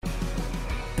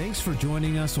Thanks for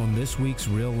joining us on this week's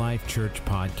Real Life Church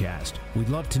podcast. We'd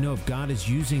love to know if God is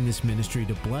using this ministry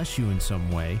to bless you in some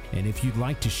way, and if you'd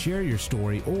like to share your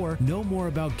story or know more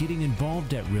about getting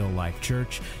involved at Real Life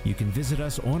Church, you can visit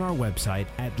us on our website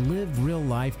at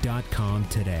livereallife.com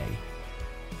today.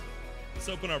 Let's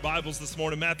open our Bibles this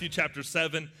morning, Matthew chapter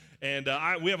 7, and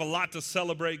we have a lot to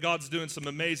celebrate. God's doing some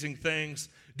amazing things.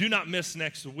 Do not miss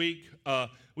next week.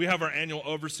 We have our annual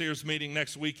overseers meeting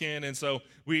next weekend, and so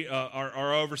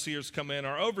our overseers come in.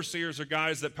 Our overseers are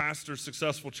guys that pastor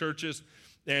successful churches,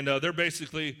 and they're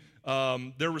basically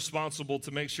they're responsible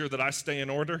to make sure that I stay in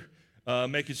order,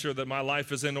 making sure that my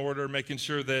life is in order, making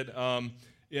sure that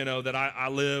that I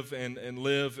live and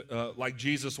live like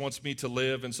Jesus wants me to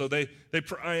live. And so they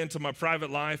pry into my private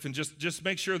life and just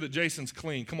make sure that Jason's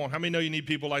clean. Come on, how many know you need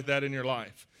people like that in your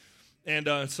life?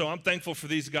 And so I'm thankful for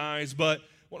these guys, but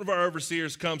one of our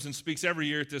overseers comes and speaks every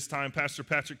year at this time, Pastor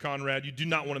Patrick Conrad. You do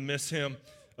not want to miss him.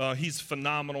 He's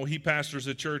phenomenal. He pastors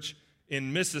a church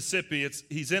in Mississippi.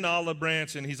 He's in Olive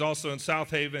Branch, and he's also in South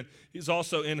Haven. He's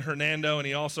also in Hernando, and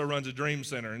he also runs a Dream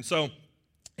Center. And so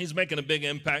he's making a big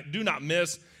impact. Do not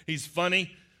miss. He's funny.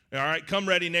 All right, come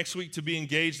ready next week to be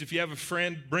engaged. If you have a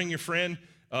friend, bring your friend.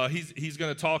 He's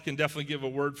going to talk and definitely give a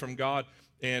word from God.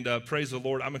 And praise the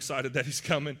Lord. I'm excited that he's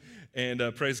coming.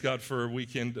 And praise God for a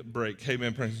weekend break.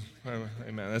 Amen.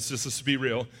 Amen. That's just be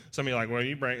real. Some of you are like, well,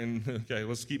 you breaking. Okay,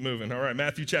 let's keep moving. All right,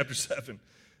 Matthew chapter 7.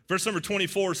 Verse number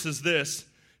 24 says this. It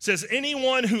says,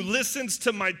 anyone who listens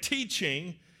to my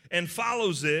teaching and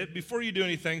follows it, before you do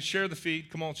anything, share the feed.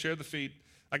 Come on, share the feed.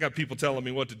 I got people telling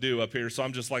me what to do up here, so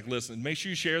I'm just like, listen, make sure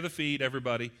you share the feed,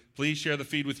 everybody. Please share the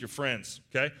feed with your friends,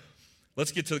 okay?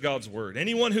 Let's get to God's word.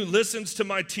 Anyone who listens to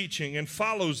my teaching and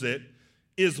follows it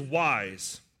is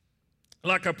wise,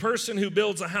 like a person who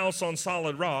builds a house on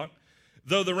solid rock.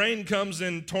 Though the rain comes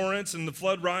in torrents and the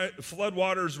flood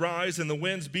waters rise and the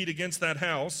winds beat against that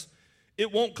house,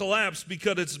 it won't collapse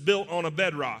because it's built on a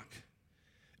bedrock.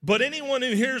 But anyone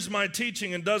who hears my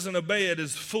teaching and doesn't obey it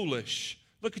is foolish.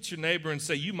 Look at your neighbor and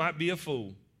say, you might be a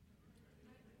fool.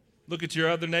 Look at your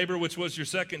other neighbor, which was your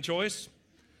second choice,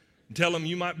 and tell him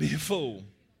you might be a fool.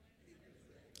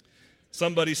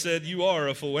 Somebody said you are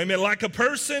a fool. Amen. Like a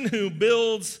person who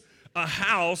builds a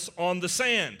house on the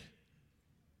sand.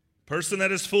 Person that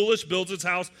is foolish builds its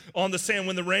house on the sand.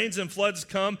 When the rains and floods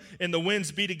come and the winds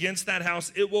beat against that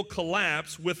house, it will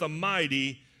collapse with a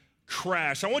mighty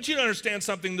crash. I want you to understand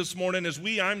something this morning as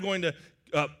I'm going to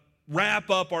wrap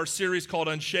up our series called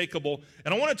Unshakeable.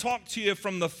 And I want to talk to you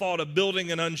from the thought of building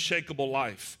an unshakable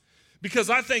life. Because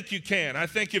I think you can. I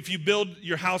think if you build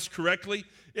your house correctly,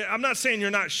 I'm not saying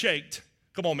you're not shaked.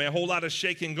 Come on, man, a whole lot of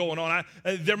shaking going on.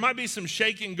 There might be some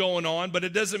shaking going on, but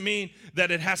it doesn't mean that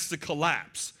it has to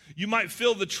collapse. You might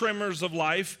feel the tremors of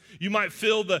life. You might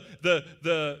feel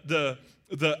the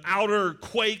outer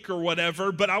quake or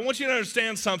whatever, but I want you to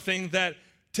understand something, that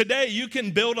today you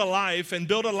can build a life and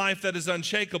build a life that is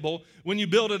unshakable when you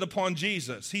build it upon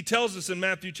Jesus. He tells us in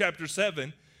Matthew chapter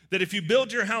 7 that if you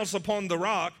build your house upon the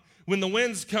rock, when the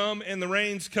winds come and the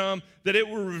rains come, that it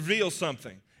will reveal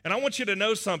something. And I want you to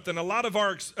know something. A lot of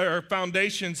our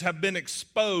foundations have been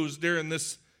exposed during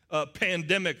this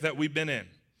pandemic that we've been in.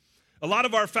 A lot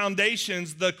of our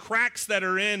foundations, the cracks that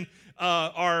are in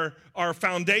our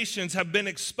foundations have been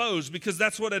exposed, because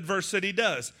that's what adversity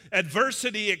does.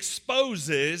 Adversity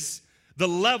exposes the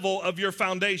level of your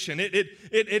foundation. It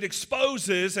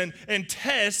exposes and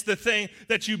tests the thing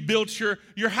that you built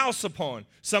your house upon.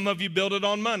 Some of you build it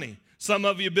on money. Some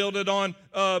of you build it on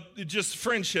just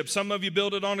friendship. Some of you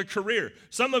build it on a career.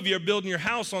 Some of you are building your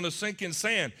house on a sinking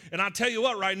sand. And I'll tell you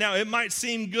what, right now, it might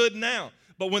seem good now,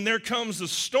 but when there comes a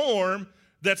storm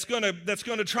that's gonna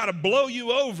try to blow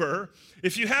you over,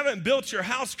 if you haven't built your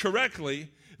house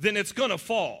correctly, then it's gonna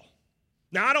fall.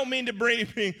 Now, I don't mean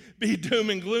to be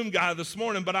doom and gloom guy this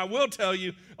morning, but I will tell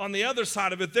you, on the other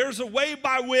side of it, there's a way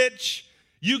by which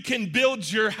you can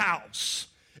build your house.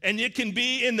 And it can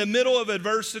be in the middle of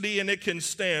adversity and it can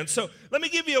stand. So let me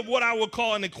give you what I will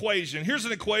call an equation. Here's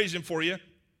an equation for you.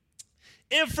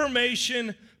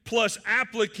 Information plus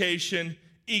application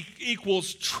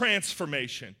equals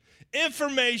transformation.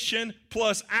 Information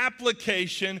plus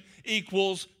application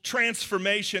equals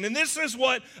transformation. And this is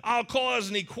what I'll call as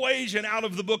an equation out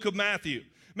of the book of Matthew.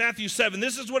 Matthew 7,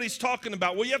 this is what he's talking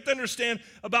about. What you have to understand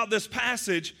about this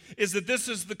passage is that this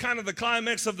is the kind of the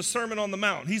climax of the Sermon on the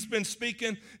Mount. He's been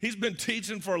speaking, he's been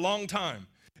teaching for a long time.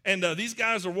 And these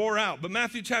guys are wore out. But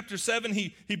Matthew chapter 7,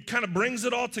 he kind of brings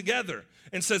it all together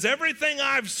and says, everything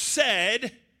I've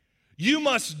said, you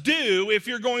must do if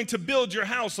you're going to build your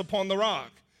house upon the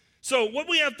rock. So what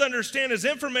we have to understand is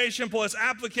information plus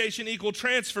application equal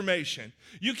transformation.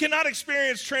 You cannot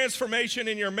experience transformation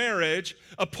in your marriage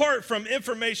apart from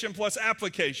information plus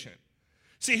application.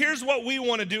 See, here's what we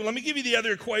want to do. Let me give you the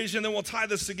other equation, then we'll tie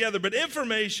this together. But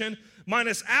information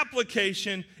minus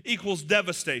application equals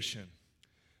devastation.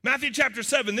 Matthew chapter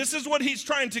 7, this is what he's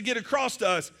trying to get across to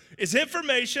us, is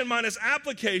information minus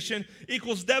application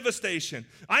equals devastation.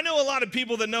 I know a lot of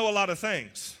people that know a lot of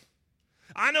things.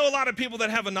 I know a lot of people that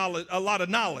have a lot of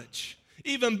knowledge,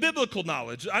 even biblical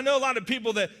knowledge. I know a lot of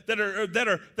people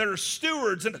that are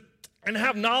stewards and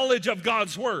have knowledge of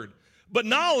God's word. But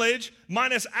knowledge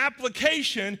minus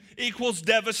application equals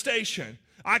devastation.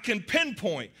 I can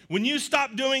pinpoint when you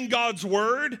stop doing God's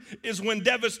word is when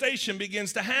devastation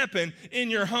begins to happen in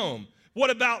your home. What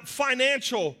about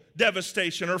financial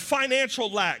devastation or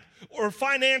financial lack or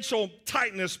financial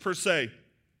tightness per se?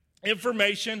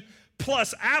 Information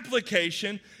plus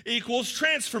application equals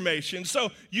transformation. So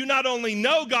you not only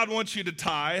know God wants you to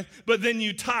tithe, but then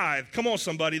you tithe. Come on,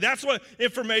 somebody. That's what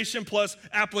information plus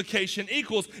application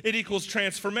equals. It equals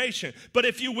transformation. But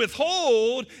if you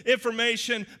withhold,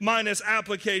 information minus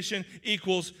application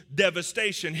equals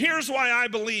devastation. Here's why I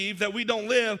believe that we don't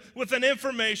live with an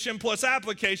information plus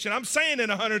application. I'm saying it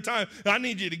 100 times. I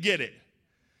need you to get it.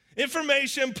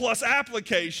 Information plus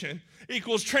application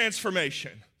equals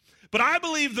transformation. But I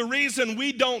believe the reason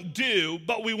we don't do,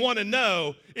 but we want to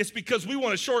know, is because we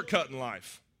want a shortcut in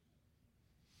life.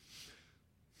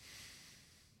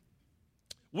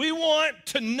 We want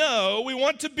to know, we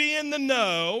want to be in the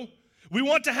know, we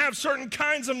want to have certain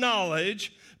kinds of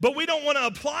knowledge, but we don't want to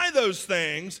apply those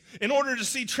things in order to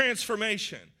see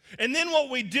transformation. And then what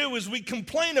we do is we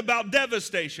complain about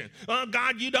devastation. Oh,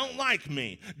 God, you don't like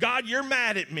me. God, you're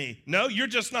mad at me. No, you're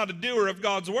just not a doer of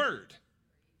God's word.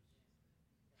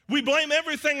 We blame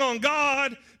everything on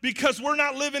God because we're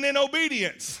not living in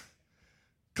obedience.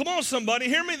 Come on, somebody,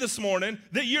 hear me this morning,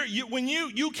 that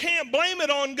you can't blame it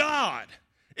on God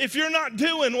if you're not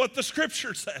doing what the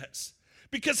scripture says.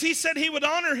 Because he said he would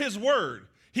honor his word.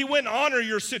 He wouldn't honor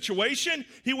your situation.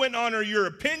 He wouldn't honor your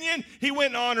opinion. He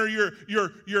wouldn't honor your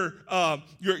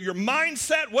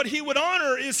mindset. What he would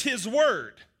honor is his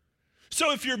word.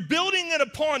 So if you're building it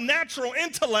upon natural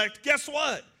intellect, guess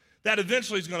what? That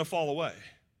eventually is going to fall away.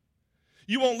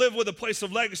 You won't live with a place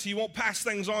of legacy. You won't pass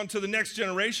things on to the next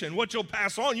generation. What you'll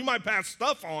pass on, you might pass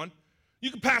stuff on.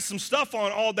 You can pass some stuff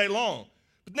on all day long.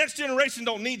 But the next generation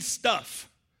don't need stuff.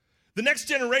 The next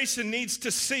generation needs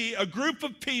to see a group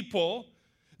of people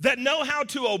that know how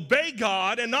to obey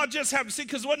God and not just have to see,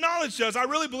 because what knowledge does, I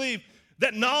really believe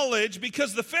that knowledge,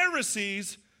 because the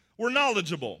Pharisees were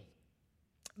knowledgeable.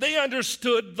 They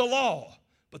understood the law,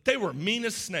 but they were mean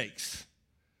as snakes.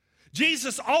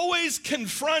 Jesus always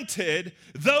confronted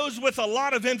those with a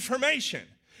lot of information.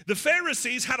 The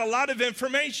Pharisees had a lot of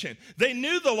information. They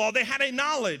knew the law. They had a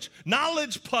knowledge.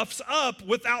 Knowledge puffs up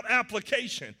without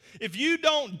application. If you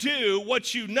don't do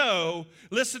what you know,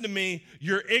 listen to me,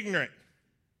 you're ignorant.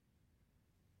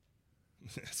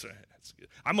 That's right. That's good.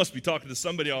 I must be talking to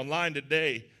somebody online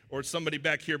today or somebody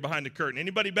back here behind the curtain.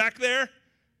 Anybody back there?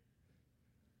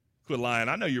 Quit lying.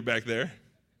 I know you're back there.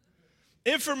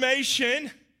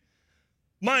 Information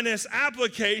minus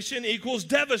application equals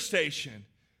devastation.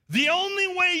 The only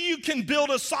way you can build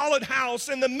a solid house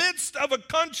in the midst of a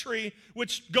country,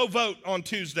 which go vote on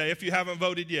Tuesday if you haven't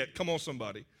voted yet. Come on,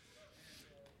 somebody.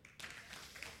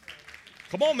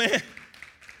 Come on, man.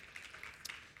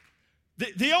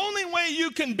 The only way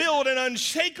you can build an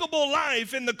unshakable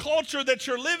life in the culture that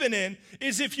you're living in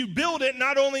is if you build it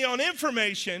not only on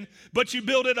information, but you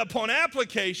build it upon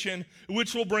application,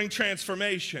 which will bring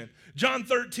transformation. John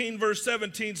 13, verse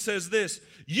 17 says this,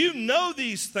 you know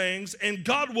these things and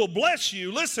God will bless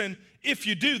you, listen, if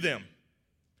you do them.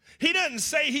 He doesn't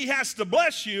say he has to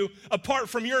bless you apart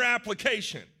from your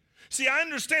application. See, I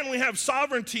understand we have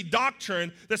sovereignty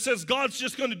doctrine that says God's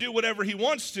just going to do whatever he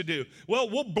wants to do. Well,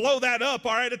 we'll blow that up,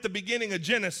 all right, at the beginning of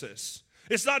Genesis.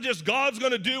 It's not just God's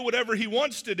going to do whatever he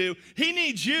wants to do. He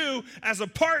needs you as a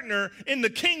partner in the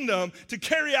kingdom to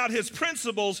carry out his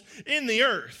principles in the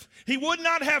earth. He would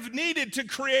not have needed to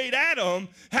create Adam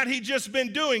had he just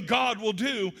been doing God will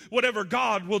do whatever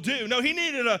God will do. No, he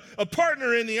needed a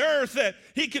partner in the earth that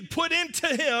he could put into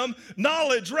him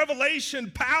knowledge,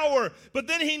 revelation, power, but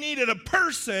then he needed a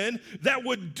person that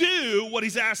would do what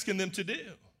he's asking them to do.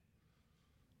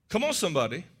 Come on,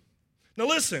 somebody. Now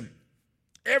listen,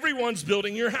 everyone's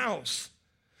building your house.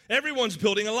 Everyone's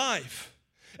building a life.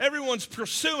 Everyone's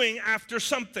pursuing after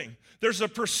something. There's a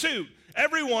pursuit.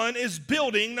 Everyone is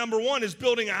building, number one, is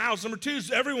building a house. Number two,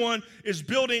 everyone is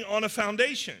building on a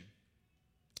foundation.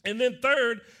 And then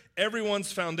third,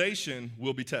 everyone's foundation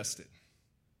will be tested.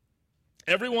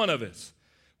 Every one of us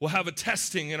will have a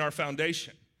testing in our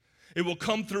foundation. It will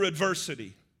come through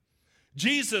adversity.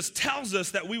 Jesus tells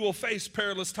us that we will face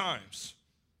perilous times.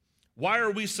 Why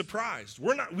are we surprised?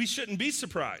 We shouldn't be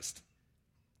surprised.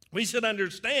 We should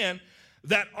understand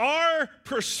that our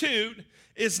pursuit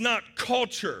is not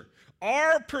culture.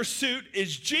 Our pursuit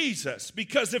is Jesus,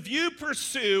 because if you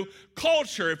pursue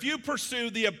culture, if you pursue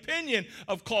the opinion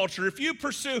of culture, if you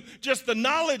pursue just the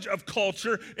knowledge of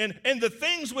culture and the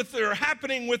things that are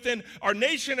happening within our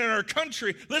nation and our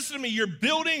country, listen to me, you're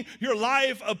building your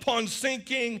life upon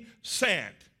sinking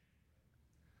sand.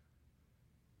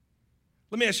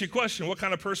 Let me ask you a question. What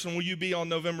kind of person will you be on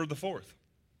November the 4th?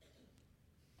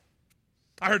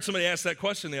 I heard somebody ask that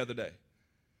question the other day.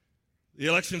 The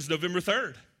election's November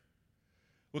 3rd.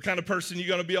 What kind of person are you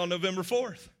going to be on November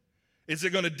 4th? Is it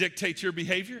going to dictate your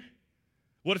behavior?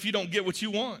 What if you don't get what you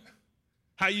want?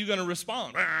 How are you going to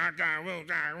respond? That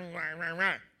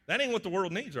ain't what the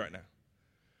world needs right now.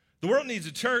 The world needs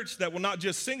a church that will not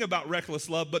just sing about reckless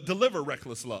love, but deliver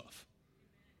reckless love.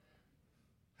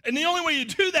 And the only way you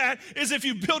do that is if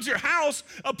you build your house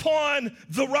upon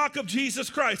the rock of Jesus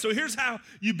Christ. So here's how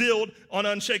you build on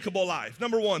Unshakable Life.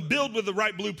 Number one, build with the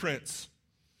right blueprints.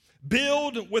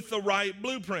 Build with the right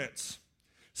blueprints.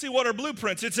 See, what are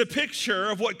blueprints? It's a picture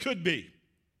of what could be.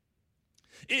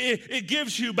 It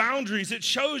gives you boundaries. It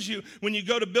shows you when you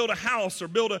go to build a house or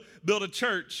build a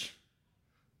church.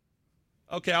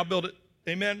 Okay, I'll build it.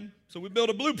 Amen. So we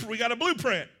build a blueprint. We got a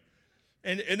blueprint.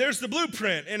 And there's the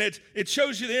blueprint. And it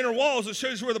shows you the inner walls. It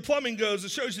shows you where the plumbing goes.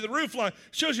 It shows you the roof line.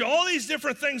 It shows you all these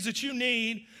different things that you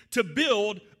need to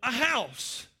build a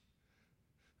house.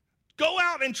 Go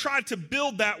out and try to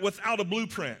build that without a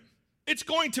blueprint. It's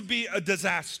going to be a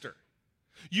disaster.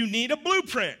 You need a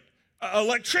blueprint.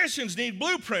 Electricians need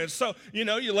blueprints. So,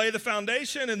 you lay the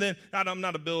foundation, and then, I'm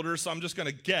not a builder, so I'm just going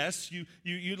to guess. You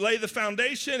lay the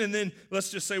foundation, and then let's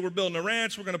just say we're building a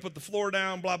ranch. We're going to put the floor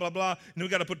down, blah, blah, blah. And then we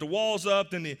got to put the walls up.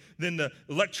 Then the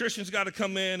electrician's got to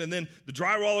come in, and then the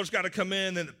drywaller's got to come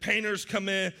in, then the painters come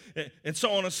in, and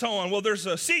so on and so on. Well, there's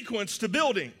a sequence to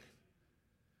building.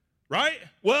 Right?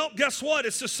 Well, guess what?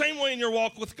 It's the same way in your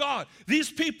walk with God. These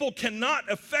people cannot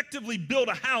effectively build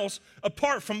a house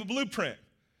apart from a blueprint.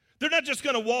 They're not just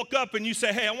going to walk up and you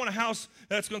say, hey, I want a house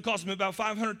that's going to cost me about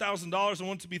 $500,000. I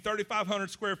want it to be 3,500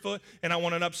 square foot, and I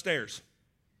want it upstairs.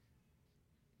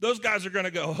 Those guys are going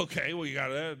to go, okay, well, you got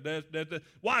that.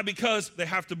 Why? Because they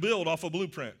have to build off a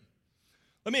blueprint.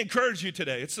 Let me encourage you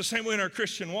today. It's the same way in our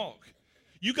Christian walk.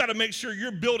 You got to make sure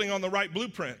you're building on the right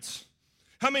blueprints.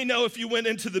 How many know if you went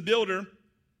into the builder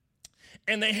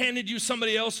and they handed you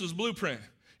somebody else's blueprint?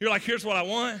 You're like, here's what I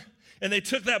want. And they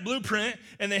took that blueprint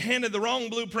and they handed the wrong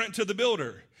blueprint to the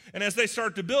builder. And as they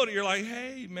start to build it, you're like,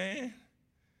 hey, man,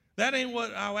 that ain't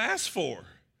what I asked for.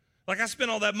 Like, I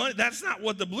spent all that money. That's not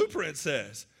what the blueprint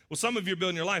says. Well, some of you are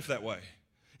building your life that way.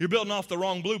 You're building off the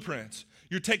wrong blueprints.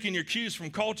 You're taking your cues from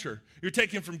culture. You're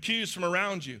taking from cues from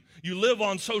around you. You live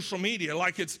on social media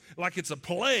like it's a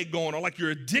plague going on, like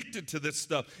you're addicted to this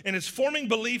stuff. And it's forming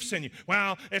beliefs in you.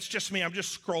 Well, it's just me. I'm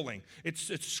just scrolling. It's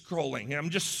scrolling. I'm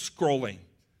just scrolling.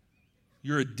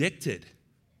 You're addicted.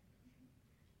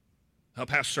 Oh,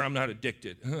 Pastor, I'm not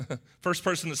addicted. First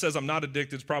person that says I'm not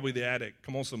addicted is probably the addict.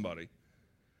 Come on, somebody.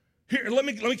 Here, let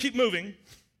me keep moving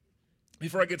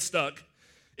before I get stuck.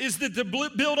 Is that to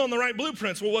build on the right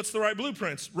blueprints? Well, what's the right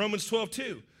blueprints? Romans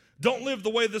 12:2. Don't live the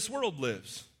way this world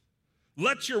lives.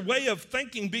 Let your way of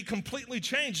thinking be completely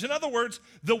changed. In other words,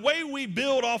 the way we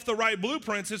build off the right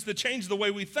blueprints is to change the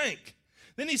way we think.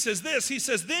 Then he says this. He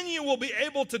says, then you will be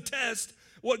able to test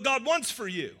what God wants for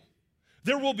you.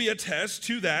 There will be a test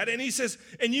to that. And he says,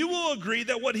 and you will agree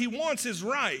that what he wants is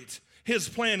right. His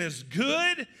plan is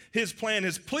good. His plan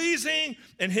is pleasing.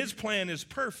 And his plan is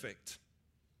perfect.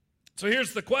 So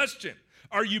here's the question.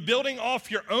 Are you building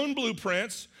off your own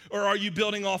blueprints, or are you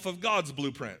building off of God's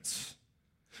blueprints?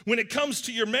 When it comes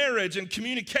to your marriage and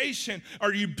communication,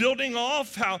 are you building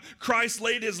off how Christ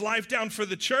laid his life down for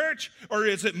the church, or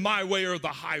is it my way or the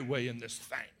highway in this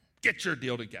thing? Get your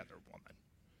deal together, woman.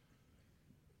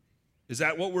 Is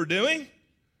that what we're doing?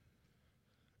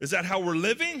 Is that how we're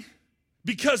living?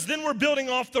 Because then we're building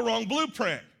off the wrong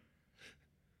blueprint.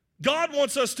 God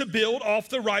wants us to build off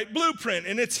the right blueprint,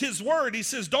 and it's his word. He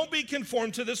says, don't be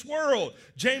conformed to this world.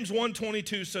 James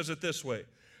 1:22 says it this way.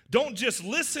 Don't just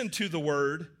listen to the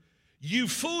word. You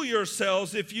fool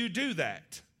yourselves if you do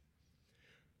that.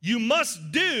 You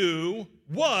must do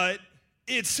what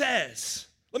it says.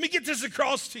 Let me get this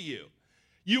across to you.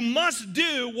 You must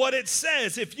do what it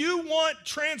says. If you want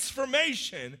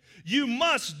transformation, you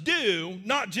must do,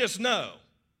 not just know.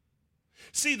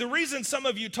 See, the reason some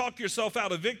of you talk yourself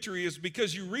out of victory is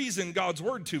because you reason God's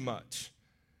word too much.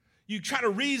 You try to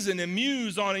reason and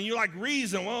muse on it. You like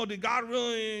reason. Well, did God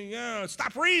really?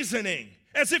 Stop reasoning.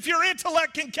 As if your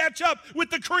intellect can catch up with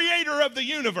the creator of the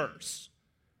universe.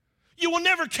 You will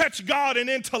never catch God in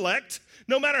intellect,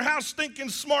 no matter how stinking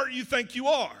smart you think you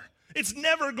are. It's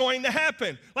never going to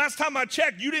happen. Last time I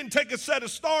checked, you didn't take a set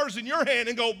of stars in your hand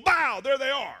and go, bow, there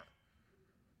they are.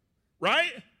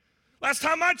 Right? Last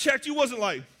time I checked, you wasn't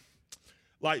like,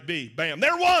 light B, bam.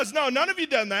 There was. No, none of you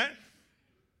done that.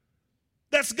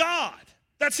 That's God.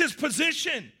 That's his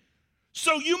position.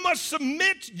 So you must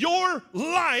submit your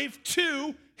life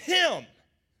to him.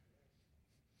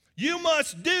 You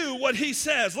must do what he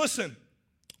says. Listen,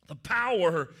 the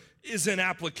power is in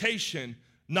application,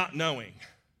 not knowing.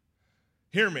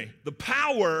 Hear me. The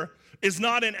power is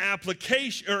not in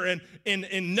application or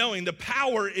in knowing. The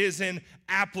power is in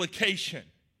application.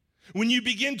 When you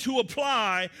begin to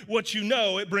apply what you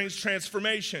know, it brings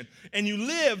transformation. And you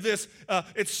live this,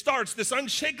 this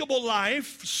unshakable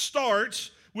life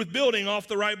starts with building off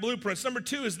the right blueprints. Number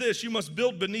 2 is this: you must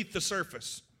build beneath the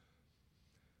surface.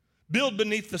 Build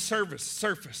beneath the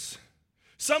surface.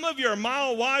 Some of you are a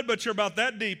mile wide, but you're about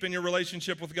that deep in your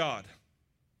relationship with God.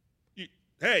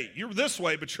 You're this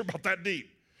way, but you're about that deep.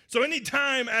 So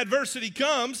anytime adversity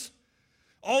comes,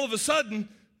 all of a sudden,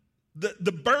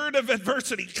 the bird of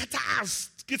adversity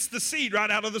gets the seed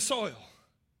right out of the soil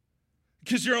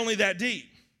because you're only that deep.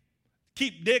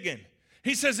 Keep digging.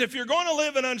 He says if you're going to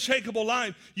live an unshakable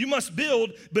life, you must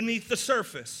build beneath the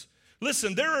surface.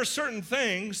 Listen, there are certain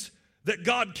things that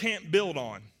God can't build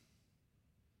on.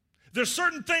 There's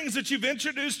certain things that you've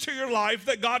introduced to your life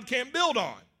that God can't build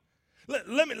on.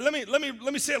 Let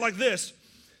me say it like this.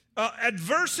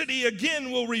 Adversity,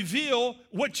 again, will reveal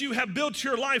what you have built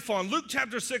your life on. Luke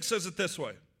chapter 6 says it this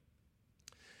way.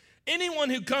 Anyone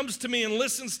who comes to me and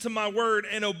listens to my word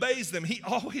and obeys them, he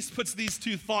always puts these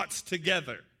two thoughts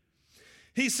together.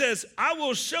 He says, I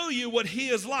will show you what he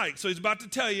is like. So he's about to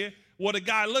tell you what a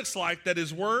guy looks like that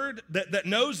his word, that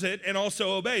knows it and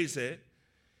also obeys it,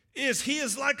 is he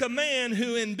is like a man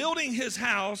who in building his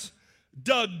house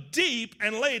dug deep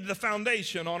and laid the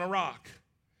foundation on a rock.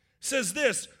 Says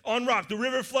this, on rock, the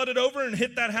river flooded over and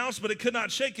hit that house, but it could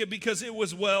not shake it because it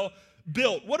was well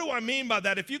built. What do I mean by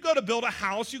that? If you go to build a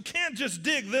house, you can't just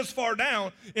dig this far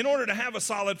down in order to have a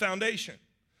solid foundation.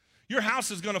 Your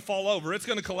house is going to fall over. It's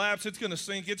going to collapse. It's going to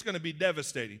sink. It's going to be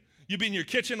devastating. You'll be in your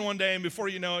kitchen one day, and before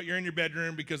you know it, you're in your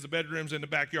bedroom because the bedroom's in the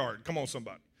backyard. Come on,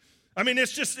 somebody. I mean,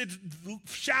 it's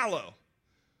shallow.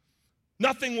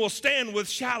 Nothing will stand with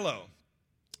shallow.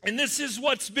 And this is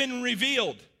what's been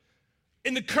revealed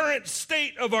in the current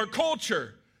state of our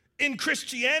culture, in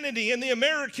Christianity, in the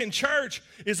American church,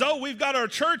 is, we've got our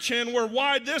church in, we're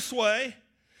wide this way,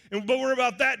 but we're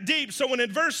about that deep. So when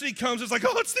adversity comes, it's like,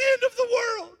 it's the end of the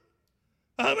world.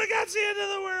 Oh my God, it's the end of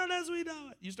the world as we know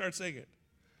it. You start singing.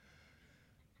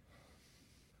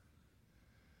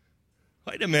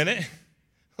 Wait a minute.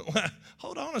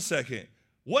 Hold on a second.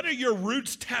 What are your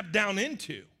roots tapped down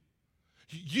into?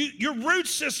 Your root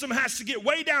system has to get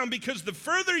way down because the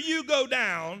further you go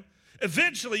down,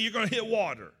 eventually you're going to hit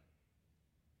water.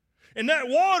 And that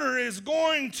water is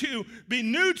going to be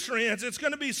nutrients. It's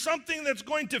going to be something that's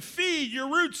going to feed your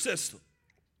root system.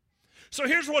 So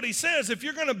here's what he says. If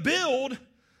you're going to build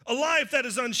a life that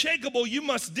is unshakable, you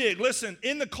must dig. Listen,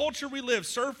 in the culture we live,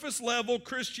 surface level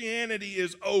Christianity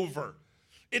is over.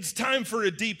 It's time for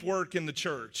a deep work in the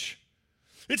church.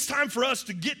 It's time for us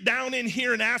to get down in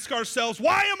here and ask ourselves,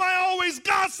 why am I always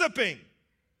gossiping?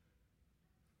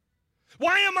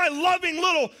 Why am I loving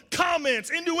little comments,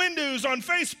 innuendos on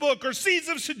Facebook or seeds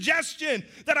of suggestion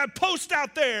that I post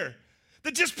out there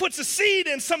that just puts a seed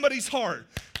in somebody's heart?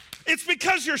 It's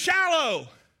because you're shallow.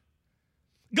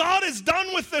 God is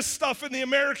done with this stuff in the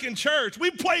American church.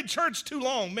 We've played church too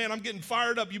long. Man, I'm getting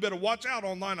fired up. You better watch out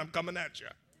online. I'm coming at you.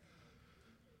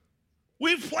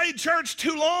 We've played church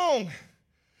too long.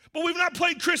 But we've not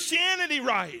played Christianity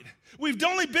right. We've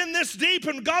only been this deep,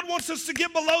 and God wants us to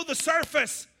get below the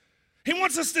surface. He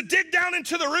wants us to dig down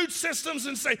into the root systems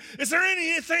and say, is there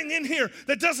anything in here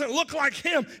that doesn't look like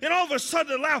him? And all of a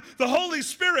sudden allow the Holy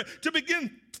Spirit to begin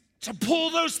to pull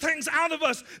those things out of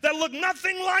us that look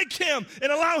nothing like him and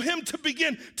allow him to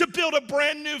begin to build a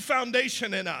brand new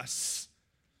foundation in us.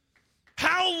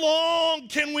 How long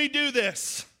can we do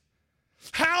this?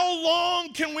 How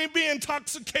long can we be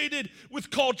intoxicated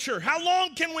with culture? How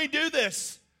long can we do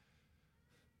this?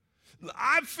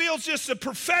 I feel just a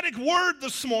prophetic word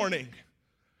this morning.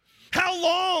 How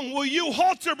long will you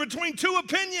halter between two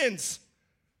opinions?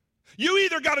 You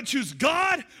either got to choose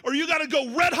God or you got to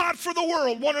go red hot for the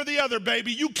world, one or the other,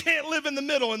 baby. You can't live in the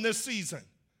middle in this season.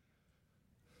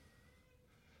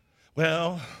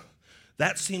 Well,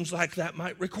 that seems like that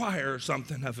might require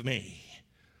something of me.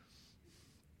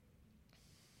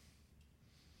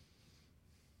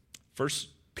 1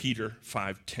 Peter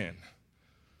 5:10.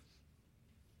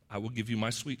 I will give you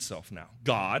my sweet self now.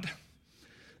 God,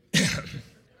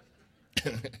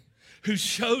 who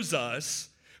shows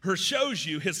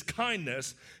you his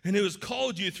kindness and who has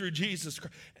called you through Jesus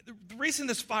Christ. The reason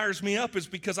this fires me up is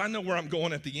because I know where I'm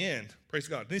going at the end. Praise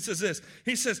God. And he says this.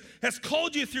 He says, has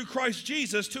called you through Christ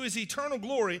Jesus to his eternal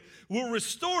glory, will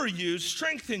restore you,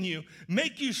 strengthen you,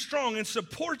 make you strong, and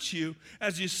support you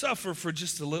as you suffer for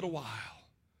just a little while.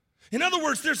 In other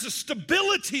words, there's a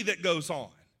stability that goes on.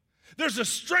 There's a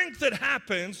strength that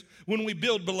happens when we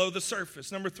build below the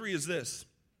surface. Number 3 is this.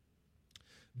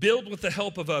 Build with the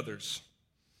help of others.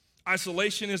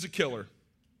 Isolation is a killer.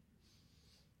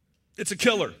 It's a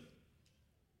killer.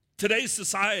 Today's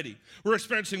society, we're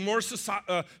experiencing more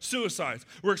suicides.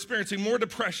 We're experiencing more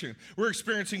depression. We're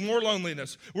experiencing more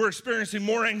loneliness. We're experiencing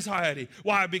more anxiety.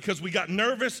 Why? Because we got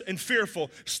nervous and fearful,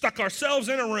 stuck ourselves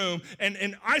in a room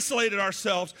and isolated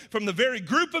ourselves from the very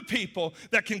group of people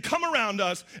that can come around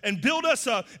us and build us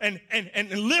up and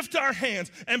lift our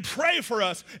hands and pray for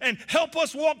us and help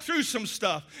us walk through some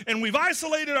stuff. And we've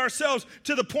isolated ourselves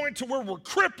to the point to where we're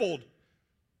crippled.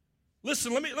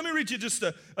 Listen, let me read you just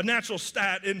a natural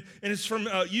stat, and it's from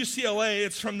UCLA.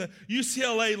 It's from the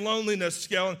UCLA Loneliness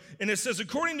Scale, and it says,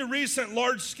 according to recent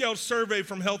large-scale survey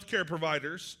from healthcare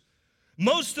providers,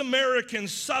 most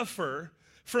Americans suffer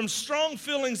from strong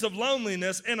feelings of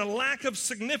loneliness and a lack of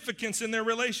significance in their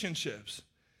relationships.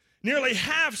 Nearly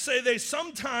half say they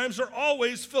sometimes or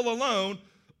always feel alone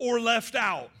or left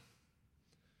out.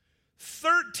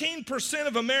 13%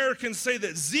 of Americans say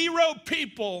that 0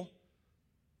 people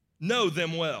know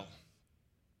them well.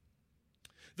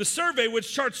 The survey,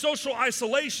 which charts social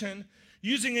isolation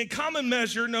using a common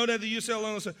measure known as the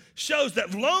UCLA, shows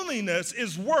that loneliness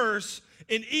is worse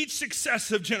in each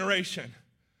successive generation.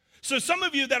 So some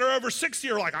of you that are over 60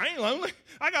 are like, I ain't lonely.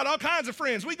 I got all kinds of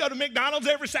friends. We go to McDonald's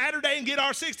every Saturday and get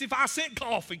our 65-cent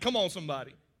coffee. Come on,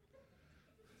 somebody.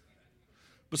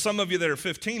 But some of you that are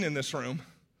 15 in this room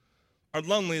are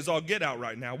lonely as all get out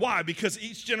right now. Why? Because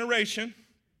each generation,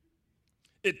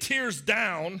 it tears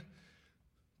down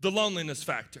the loneliness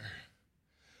factor.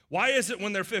 Why is it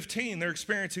when they're 15, they're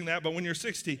experiencing that, but when you're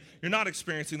 60, you're not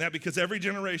experiencing that? Because every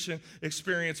generation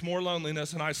experiences more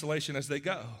loneliness and isolation as they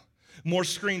go. More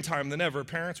screen time than ever.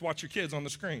 Parents, watch your kids on the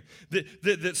screen.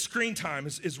 That screen time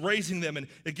is raising them, and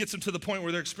it gets them to the point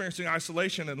where they're experiencing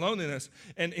isolation and loneliness.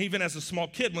 And even as a small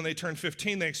kid, when they turn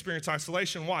 15, they experience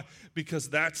isolation. Why? Because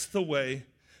that's the way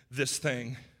this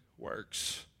thing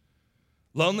works.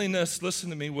 Loneliness, listen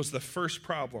to me, was the first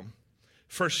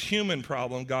human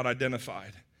problem God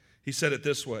identified. He said it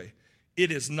this way: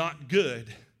 it is not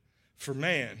good for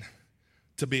man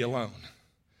to be alone.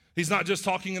 He's not just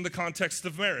talking in the context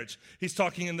of marriage. He's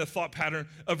talking in the thought pattern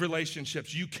of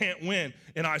relationships. You can't win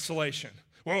in isolation.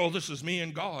 Well, this is me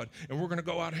and God, and we're going to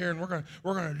go out here and we're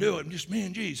going to do it, and just me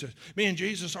and Jesus. Me and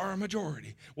Jesus are a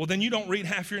majority. Well, then you don't read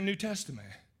half your New Testament.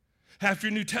 Half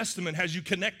your New Testament has you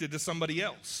connected to somebody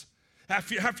else.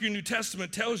 Half your New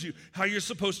Testament tells you how you're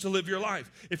supposed to live your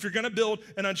life. If you're going to build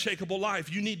an unshakable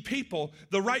life, you need people,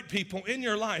 the right people in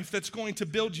your life that's going to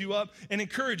build you up and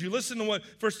encourage you. Listen to what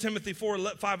 1 Timothy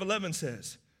 5:11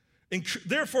 says.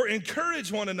 Therefore,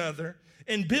 encourage one another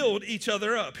and build each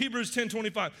other up. Hebrews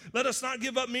 10:25. Let us not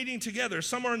give up meeting together.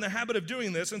 Some are in the habit of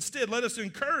doing this. Instead, let us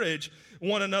encourage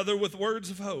one another with words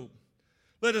of hope.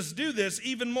 Let us do this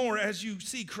even more as you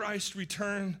see Christ's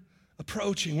return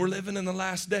approaching. We're living in the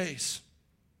last days.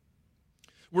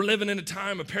 We're living in a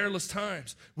time of perilous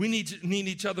times. We need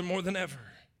each other more than ever.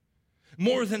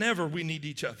 More than ever, we need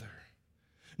each other.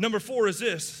 Number 4 is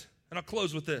this, and I'll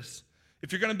close with this.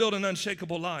 If you're going to build an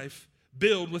unshakable life,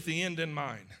 build with the end in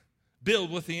mind. Build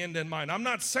with the end in mind. I'm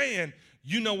not saying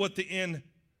you know what the end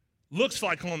looks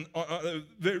like on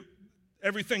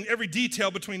everything, every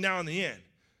detail between now and the end.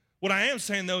 What I am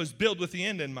saying, though, is build with the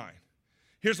end in mind.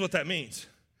 Here's what that means.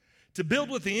 To build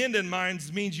with the end in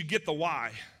mind means you get the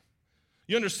why.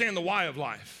 You understand the why of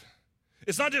life.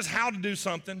 It's not just how to do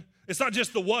something. It's not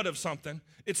just the what of something.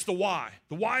 It's the why.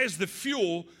 The why is the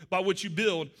fuel by which you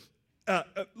build.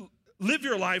 Live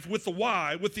your life with the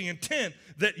why, with the intent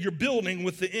that you're building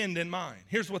with the end in mind.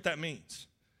 Here's what that means.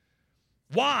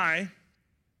 Why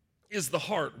is the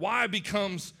heart. Why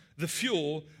becomes the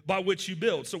fuel by which you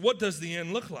build. So what does the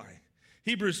end look like?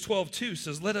 Hebrews 12:2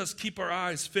 says, let us keep our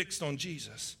eyes fixed on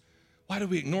Jesus. Why do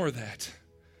we ignore that?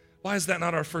 Why is that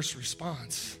not our first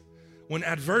response? When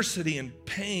adversity and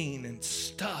pain and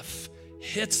stuff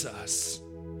hits us,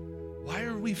 why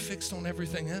are we fixed on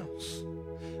everything else?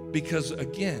 Because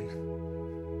again,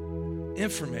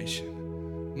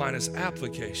 information minus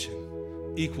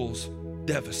application equals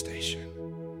devastation.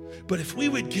 But if we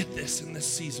would get this in this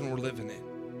season we're living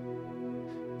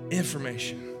in,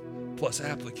 information plus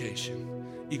application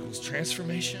equals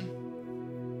transformation.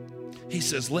 He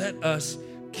says, let us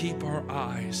keep our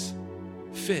eyes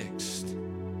fixed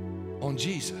on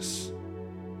Jesus,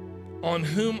 on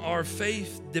whom our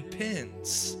faith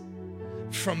depends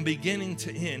from beginning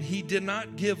to end. He did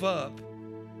not give up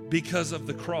because of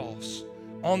the cross.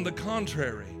 On the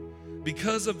contrary,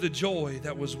 because of the joy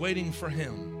that was waiting for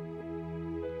him,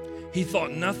 he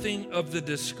thought nothing of the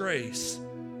disgrace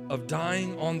of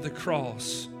dying on the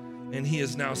cross, and he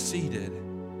is now seated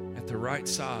at the right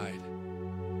side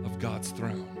of God's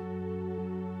throne.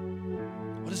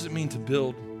 What does it mean to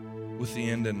build with the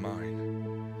end in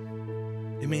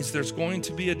mind? It means there's going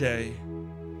to be a day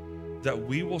that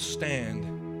we will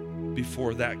stand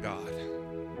before that God.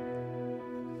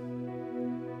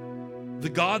 The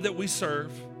God that we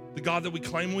serve, the God that we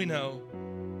claim we know,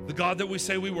 the God that we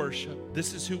say we worship,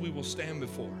 this is who we will stand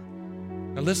before.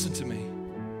 Now listen to me.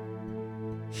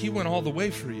 He went all the way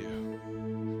for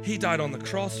you. He died on the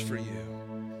cross for you.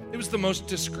 It was the most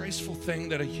disgraceful thing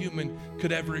that a human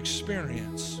could ever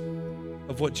experience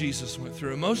of what Jesus went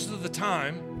through. And most of the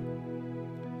time,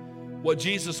 what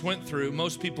Jesus went through,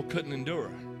 most people couldn't endure.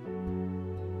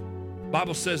 The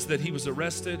Bible says that he was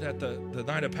arrested at the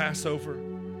night of Passover.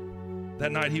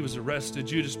 That night he was arrested.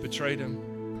 Judas betrayed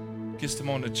him, kissed him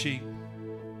on the cheek.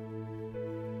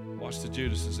 Watch the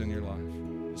Judases in your life.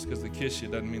 Just because they kiss you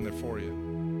doesn't mean they're for you.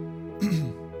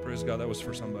 Praise God, that was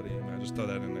for somebody. I just throw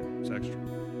that in there. It's extra.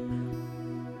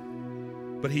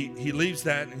 But he leaves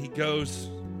that and he goes,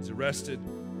 he's arrested,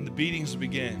 and the beatings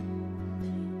begin.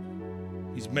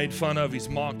 He's made fun of, he's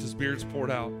mocked, his beard's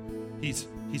poured out. He's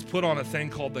put on a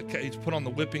thing called he's put on the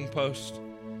whipping post,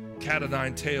 cat of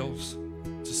nine tails.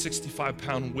 It's a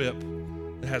 65-pound whip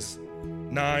that has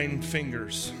 9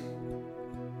 fingers,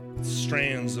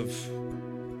 strands of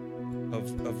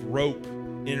rope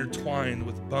intertwined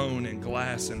with bone and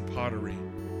glass and pottery.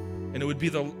 And it would be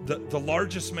the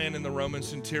largest man in the Roman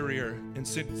centurion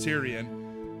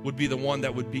would be the one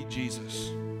that would beat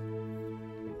Jesus.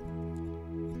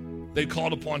 They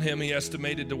called upon him. He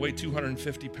estimated to weigh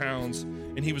 250 pounds,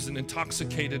 and he was an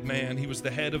intoxicated man. He was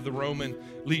the head of the Roman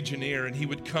legionnaire, and he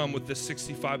would come with this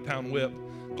 65-pound whip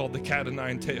called the cat of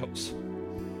nine tails.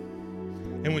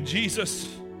 And when Jesus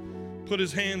put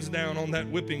his hands down on that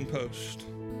whipping post,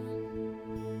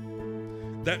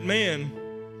 that man,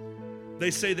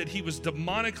 they say that he was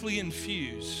demonically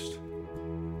infused,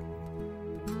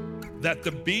 that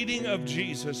the beating of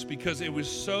Jesus, because it was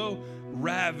so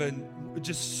ravened,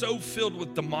 just so filled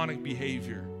with demonic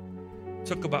behavior,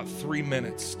 took about 3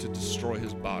 minutes to destroy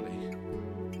his body.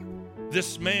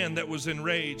 This man that was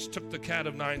enraged took the cat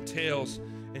of nine tails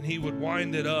and he would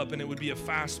wind it up, and it would be a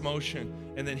fast motion,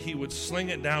 and then he would sling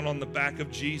it down on the back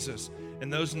of Jesus,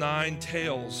 and those 9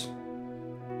 tails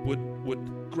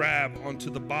would grab onto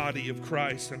the body of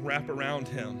Christ and wrap around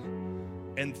him.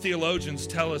 And theologians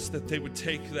tell us that they would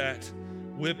take that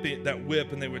whip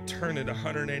and they would turn it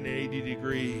 180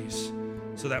 degrees,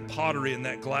 so that pottery and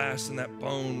that glass and that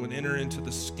bone would enter into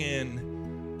the skin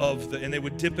and they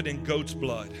would dip it in goat's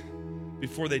blood.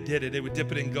 Before they did it, they would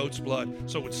dip it in goat's blood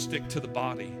so it would stick to the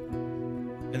body.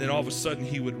 And then all of a sudden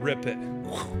he would rip it,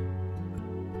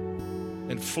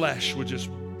 and flesh would just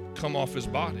come off his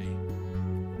body.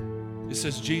 It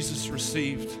says Jesus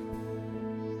received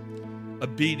a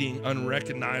beating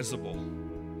unrecognizable,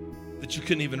 that you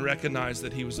couldn't even recognize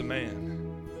that he was a man.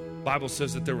 The Bible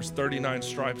says that there was 39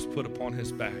 stripes put upon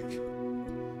his back.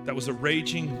 That was a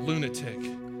raging lunatic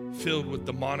filled with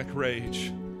demonic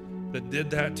rage that did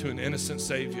that to an innocent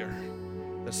Savior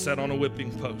that sat on a whipping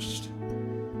post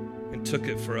and took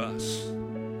it for us.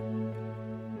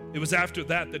 It was after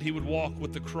that he would walk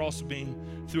with the crossbeam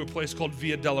through a place called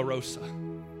Via Dolorosa.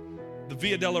 The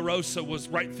Via Dolorosa was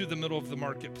right through the middle of the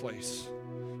marketplace.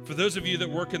 For those of you that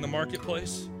work in the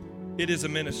marketplace, it is a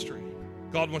ministry.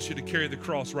 God wants you to carry the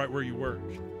cross right where you work.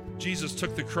 Jesus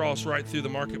took the cross right through the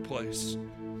marketplace.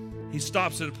 He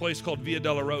stops at a place called Via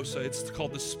Dolorosa. It's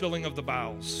called the spilling of the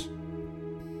bowels.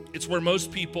 It's where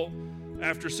most people,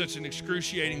 after such an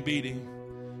excruciating beating,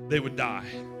 they would die.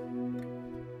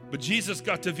 But Jesus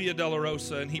got to Via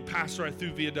Dolorosa and he passed right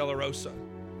through Via Dolorosa.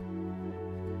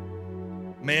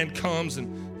 Man comes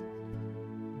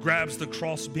and grabs the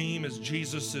crossbeam as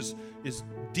Jesus is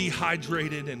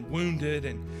dehydrated and wounded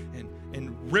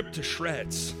and ripped to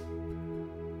shreds.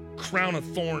 crown of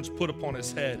thorns put upon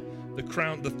his head.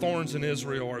 The thorns in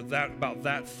Israel are about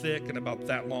that thick and about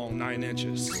that long, 9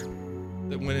 inches,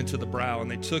 that went into the brow.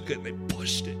 And they took it and they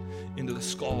pushed it into the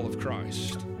skull of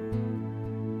Christ.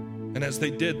 And as they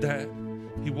did that,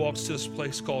 he walks to this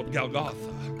place called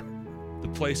Golgotha, the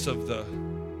place of the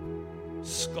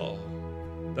skull.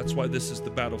 That's why this is the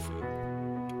battlefield.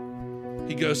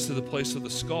 He goes to the place of the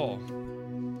skull.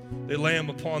 They lay him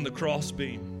upon the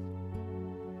crossbeam,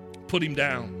 put him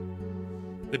down.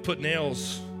 They put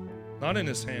nails, not in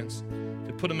his hands,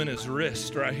 they put them in his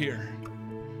wrist right here,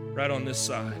 right on this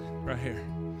side, right here.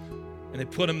 And they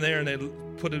put him there, and they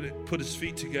put his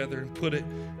feet together and put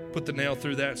the nail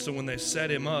through that. So when they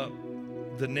set him up,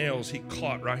 the nails he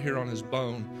caught right here on his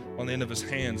bone, on the end of his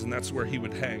hands, and that's where he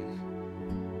would hang.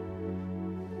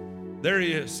 There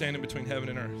he is, standing between heaven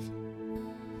and earth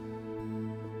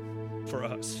for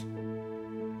us.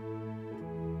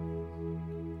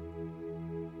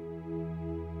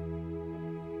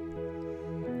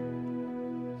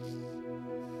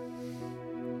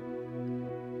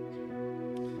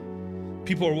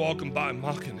 People are walking by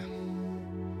mocking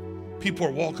him. People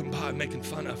are walking by making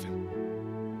fun of him.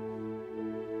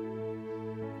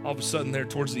 All of a sudden, there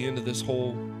towards the end of this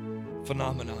whole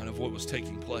phenomenon of what was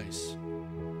taking place,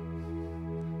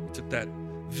 they took that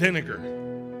vinegar.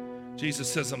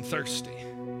 Jesus says, I'm thirsty.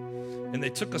 And they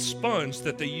took a sponge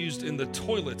that they used in the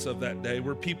toilets of that day,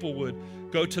 where people would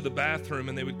go to the bathroom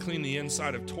and they would clean the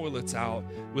inside of toilets out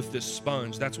with this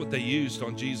sponge. That's what they used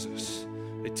on Jesus.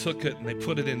 They took it and they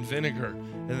put it in vinegar,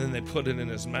 and then they put it in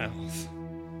his mouth.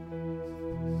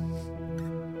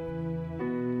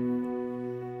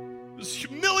 It was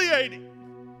humiliating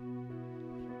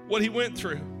what he went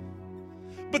through.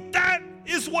 But that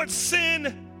is what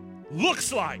sin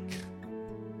looks like.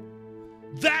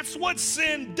 That's what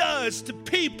sin does to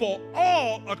people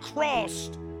all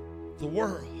across the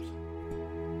world.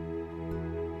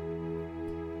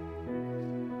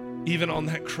 Even on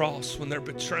that cross, when they're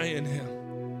betraying him,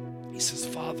 he says,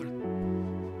 Father,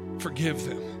 forgive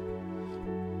them.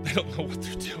 They don't know what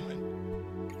they're doing.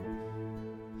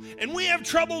 And we have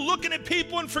trouble looking at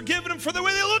people and forgiving them for the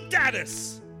way they looked at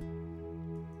us.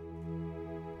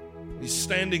 He's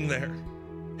standing there,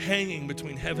 hanging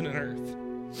between heaven and earth.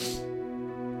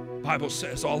 The Bible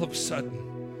says all of a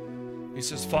sudden, he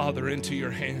says, Father, into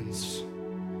your hands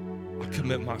I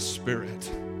commit my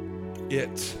spirit.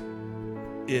 It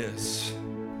is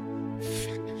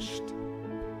finished.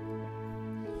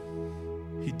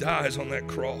 He dies on that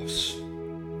cross.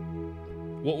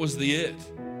 What was the it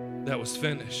that was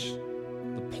finished?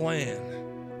 The plan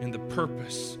and the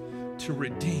purpose to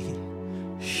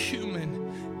redeem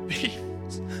human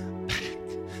beings back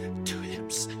to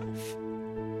himself.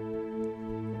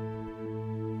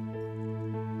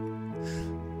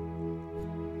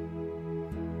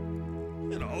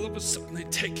 And all of a sudden they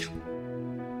take him.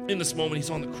 In this moment, he's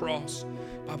on the cross.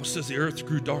 The Bible says the earth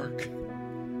grew dark.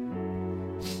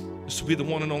 This will be the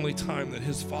one and only time that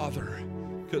his father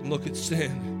couldn't look at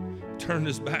sin, turned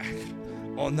his back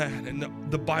on that. And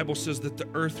the Bible says that the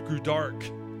earth grew dark,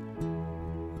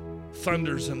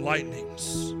 thunders and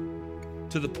lightnings,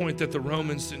 to the point that the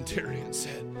Roman centurion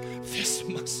said, this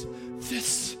must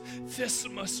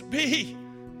be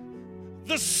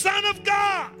the Son of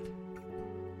God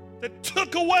that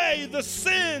took away the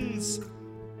sins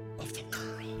of the world.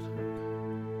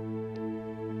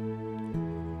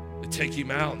 They take him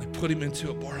out and they put him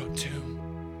into a borrowed tomb.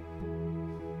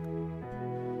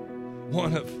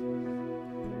 One of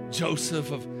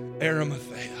Joseph of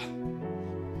Arimathea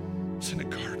was in a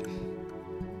garden.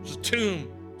 It was a tomb.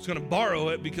 He was going to borrow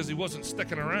it because he wasn't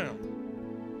sticking around.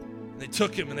 And they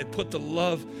took him and they put the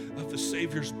love of the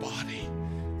Savior's body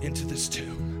into this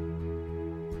tomb.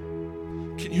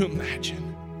 Can you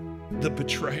imagine the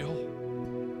betrayal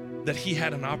that he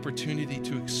had an opportunity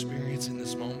to experience in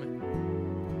this moment?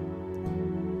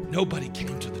 Nobody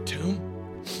came to the tomb.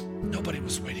 Nobody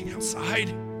was waiting outside.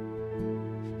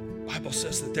 The Bible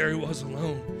says that there he was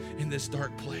alone in this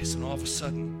dark place, and all of a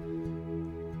sudden,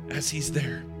 as he's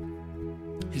there,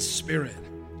 his spirit,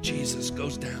 Jesus,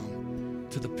 goes down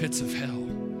to the pits of hell,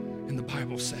 and the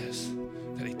Bible says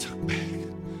that he took back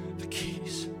the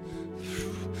keys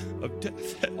of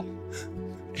death, hell,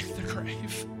 and the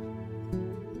grave.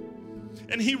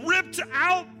 And he ripped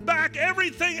out back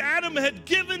everything Adam had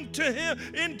given to him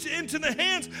into the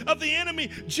hands of the enemy.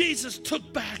 Jesus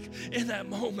took back in that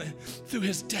moment through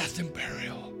his death and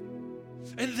burial.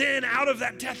 And then out of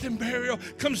that death and burial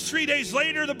comes 3 days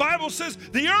later, the Bible says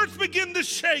the earth began to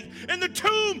shake, and the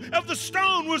stone of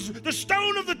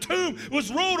the tomb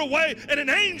was rolled away, and an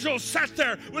angel sat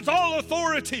there with all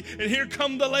authority. And here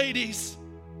come the ladies.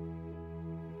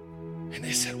 And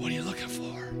they said, what are you looking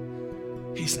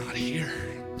for? He's not here.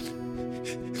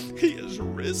 He is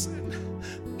risen.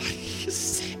 Like he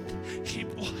said he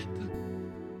would.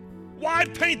 Why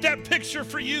paint that picture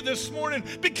for you this morning?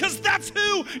 Because that's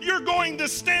who you're going to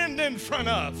stand in front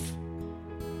of.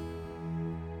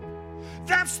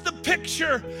 That's the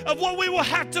picture of what we will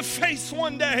have to face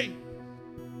one day.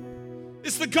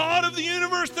 It's the God of the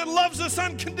universe that loves us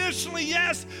unconditionally,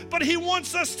 yes, but he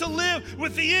wants us to live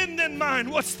with the end in mind.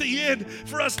 What's the end?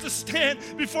 For us to stand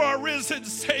before our risen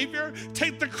Savior,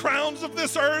 take the crowns of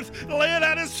this earth, lay it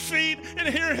at his feet, and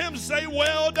hear him say,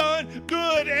 well done,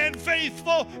 good and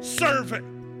faithful servant.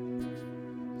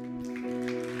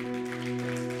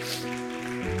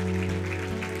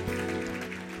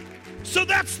 So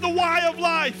that's the why of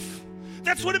life.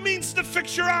 That's what it means to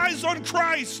fix your eyes on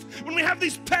Christ. When we have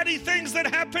these petty things that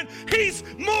happen, he's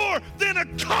more than a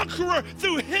conqueror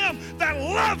through him that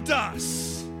loved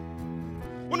us.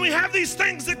 When we have these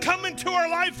things that come into our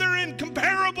life, they're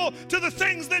incomparable to the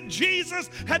things that Jesus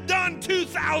had done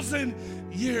 2,000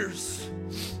 years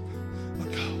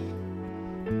ago.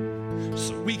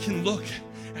 So we can look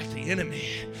at the enemy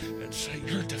and say,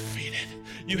 you're defeated.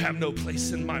 You have no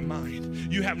place in my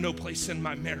mind. You have no place in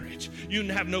my marriage. You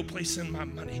have no place in my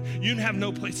money. You have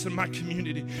no place in my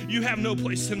community. You have no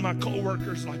place in my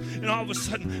co-worker's life. And all of a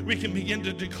sudden, we can begin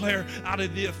to declare out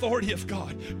of the authority of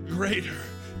God, greater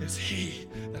is he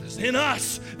that is in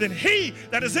us than he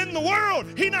that is in the world.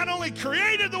 He not only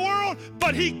created the world,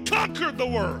 but he conquered the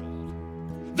world.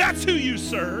 That's who you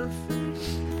serve.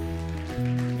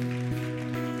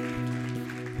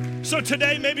 So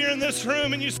today, maybe you're in this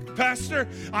room and you say, Pastor,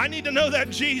 I need to know that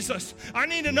Jesus. I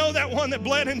need to know that one that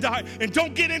bled and died. And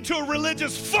don't get into a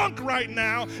religious funk right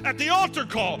now at the altar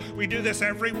call. We do this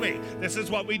every week. This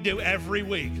is what we do every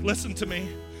week. Listen to me.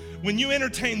 When you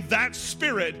entertain that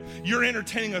spirit, you're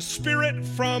entertaining a spirit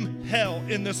from hell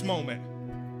in this moment.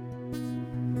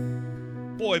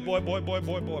 Boy.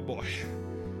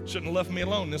 Shouldn't have left me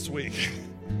alone this week.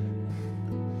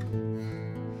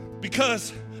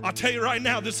 Because I'll tell you right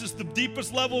now, this is the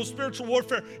deepest level of spiritual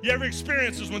warfare you ever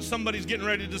experience is when somebody's getting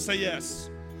ready to say yes.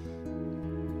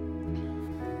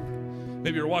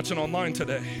 Maybe you're watching online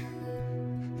today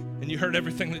and you heard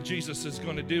everything that Jesus is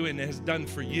going to do and has done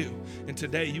for you. And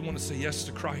today you want to say yes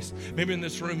to Christ. Maybe in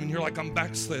this room and you're like, I'm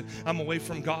backslid. I'm away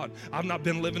from God. I've not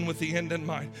been living with the end in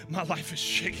mind. My life is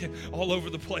shaking all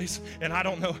over the place and I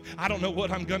don't know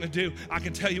what I'm going to do. I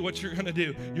can tell you what you're going to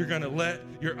do. You're going to let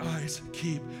your eyes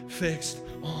keep fixed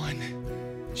on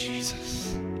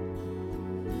Jesus.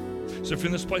 So if you're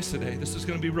in this place today, this is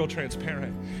going to be real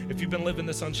transparent. If you've been living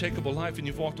this unshakable life and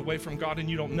you've walked away from God and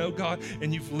you don't know God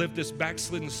and you've lived this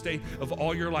backslidden state of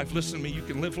all your life, listen to me, you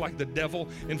can live like the devil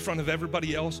in front of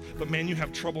everybody else, but man, you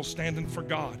have trouble standing for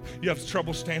God. You have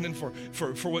trouble standing for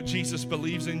what Jesus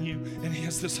believes in you, and he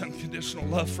has this unconditional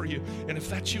love for you. And if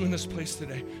that's you in this place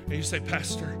today, and you say,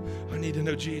 Pastor, I need to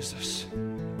know Jesus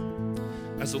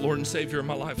as the Lord and Savior of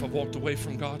my life. I've walked away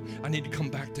from God. I need to come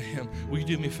back to him. Will you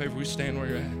do me a favor? Will you stand where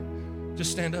you're at?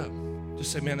 Just stand up.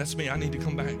 Just say, man, that's me. I need to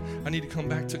come back. I need to come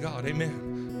back to God.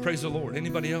 Amen. Praise the Lord.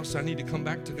 Anybody else? I need to come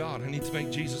back to God. I need to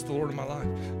make Jesus the Lord of my life.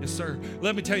 Yes, sir.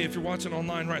 Let me tell you, if you're watching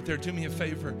online right there, do me a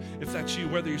favor. If that's you,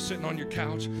 whether you're sitting on your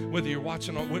couch, whether you're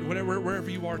watching on whatever, wherever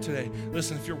you are today,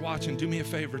 listen, if you're watching, do me a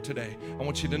favor today. I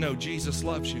want you to know Jesus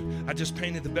loves you. I just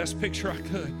painted the best picture I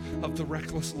could of the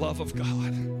reckless love of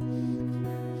God.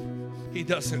 He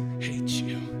doesn't hate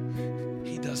you.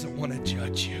 He doesn't want to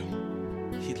judge you.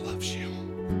 He loves you.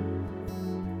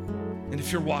 And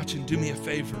if you're watching, do me a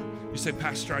favor. You say,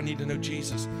 Pastor, I need to know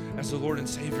Jesus as the Lord and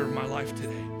Savior of my life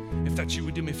today. If that's you,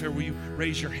 would do me a favor. Will you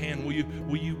raise your hand? Will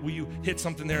you hit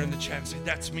something there in the chat and say,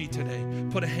 that's me today?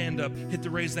 Put a hand up. Hit the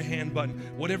raise the hand button.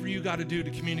 Whatever you got to do to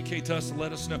communicate to us and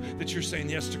let us know that you're saying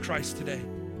yes to Christ today.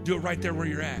 Do it right there where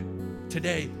you're at.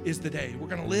 Today is the day. We're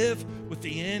going to live with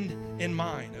the end in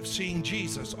mind of seeing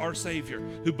Jesus, our Savior,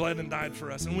 who bled and died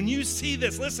for us. And when you see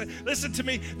this, listen to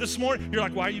me this morning. You're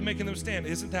like, why are you making them stand?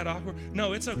 Isn't that awkward?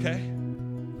 No, it's okay.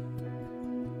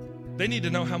 They need to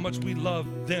know how much we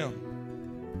love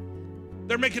them.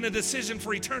 They're making a decision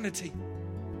for eternity.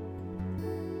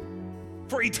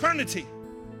 For eternity.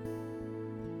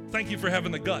 Thank you for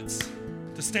having the guts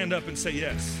to stand up and say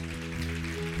yes.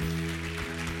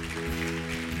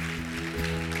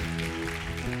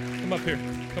 Come up here.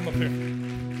 Come up here.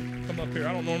 Come up here.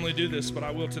 I don't normally do this, but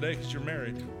I will today because you're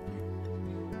married.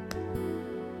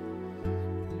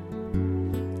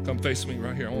 Come face me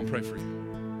right here. I want to pray for you.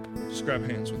 Just grab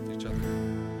hands with each other.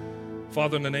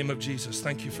 Father, in the name of Jesus,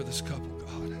 thank you for this couple,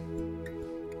 God.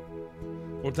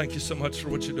 Lord, thank you so much for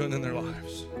what you're doing in their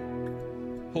lives.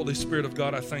 Holy Spirit of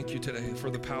God, I thank you today for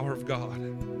the power of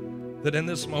God. That in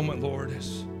this moment, Lord,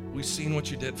 as we've seen what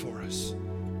you did for us,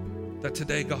 that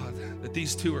today, God, that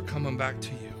these two are coming back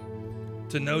to you,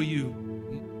 to know you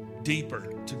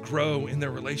deeper, to grow in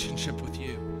their relationship with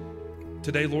you.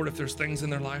 Today, Lord, if there's things in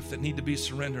their life that need to be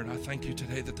surrendered, I thank you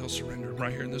today that they'll surrender them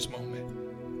right here in this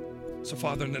moment. So,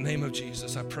 Father, in the name of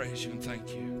Jesus, I praise you and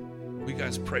thank you. Will you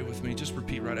guys pray with me? Just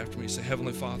repeat right after me. Say,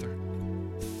 Heavenly Father,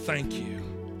 thank you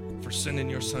for sending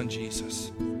your son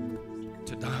Jesus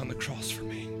to die on the cross for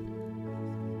me,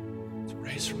 to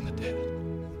raise from the dead,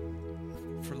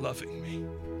 for loving me.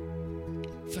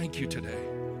 Thank you today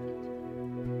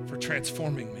for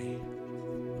transforming me.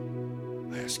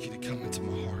 I ask you to come into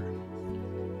my heart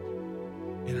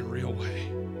in a real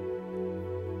way.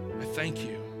 I thank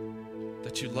you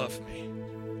that you love me,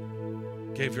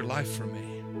 gave your life for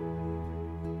me.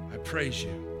 I praise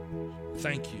you.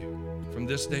 Thank you. From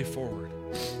this day forward,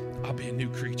 I'll be a new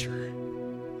creature.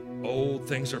 Old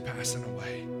things are passing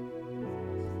away,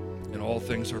 and all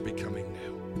things are becoming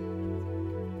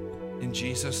new. In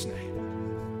Jesus'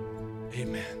 name,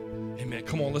 amen. Amen.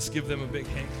 Come on, let's give them a big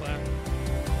hand clap.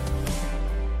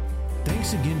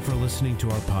 Thanks again for listening to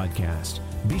our podcast.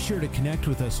 Be sure to connect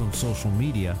with us on social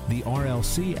media, the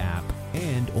RLC app,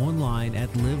 and online at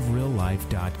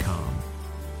livereallife.com.